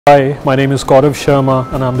Hi, my name is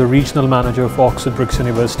Gaurav and I'm the Regional Manager for Oxford Brookes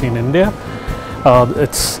University in India.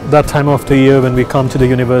 It's that time of the year when we come to the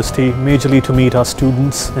university majorly to meet our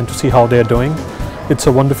students and to see how they're doing. It's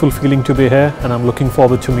a wonderful feeling to be here and I'm looking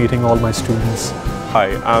forward to meeting all my students.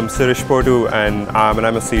 Hi, I'm Sirish Portu and I'm an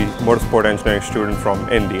MSc Motorsport Engineering student from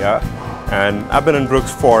India. And I've been in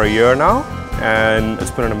Brookes for a year now and it's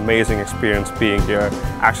been an amazing experience being here.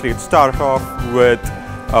 Actually, it started off with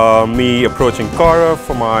me approaching Gaurav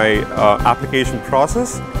for my application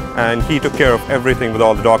process, and he took care of everything with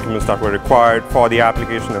all the documents that were required for the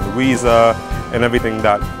application and the visa and everything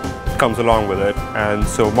that comes along with it. And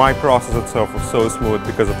so my process itself was so smooth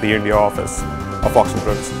because of the India office of Oxford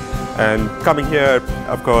Brookes. And coming here,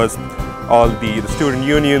 of course, all the student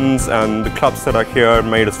unions and the clubs that are here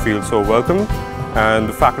made us feel so welcome. And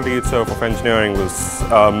the faculty itself of engineering was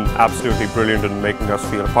absolutely brilliant in making us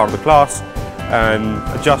feel a part of the class and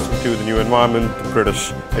adjusting to the new environment, the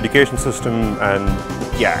British education system, and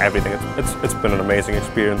yeah, everything. It's been an amazing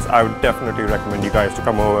experience. I would definitely recommend you guys to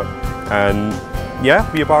come over and yeah,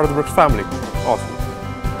 be a part of the Brookes family.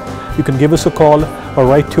 Awesome. You can give us a call or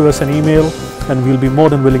write to us an email and we'll be more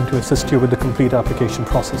than willing to assist you with the complete application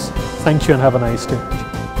process. Thank you and have a nice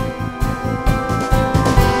day.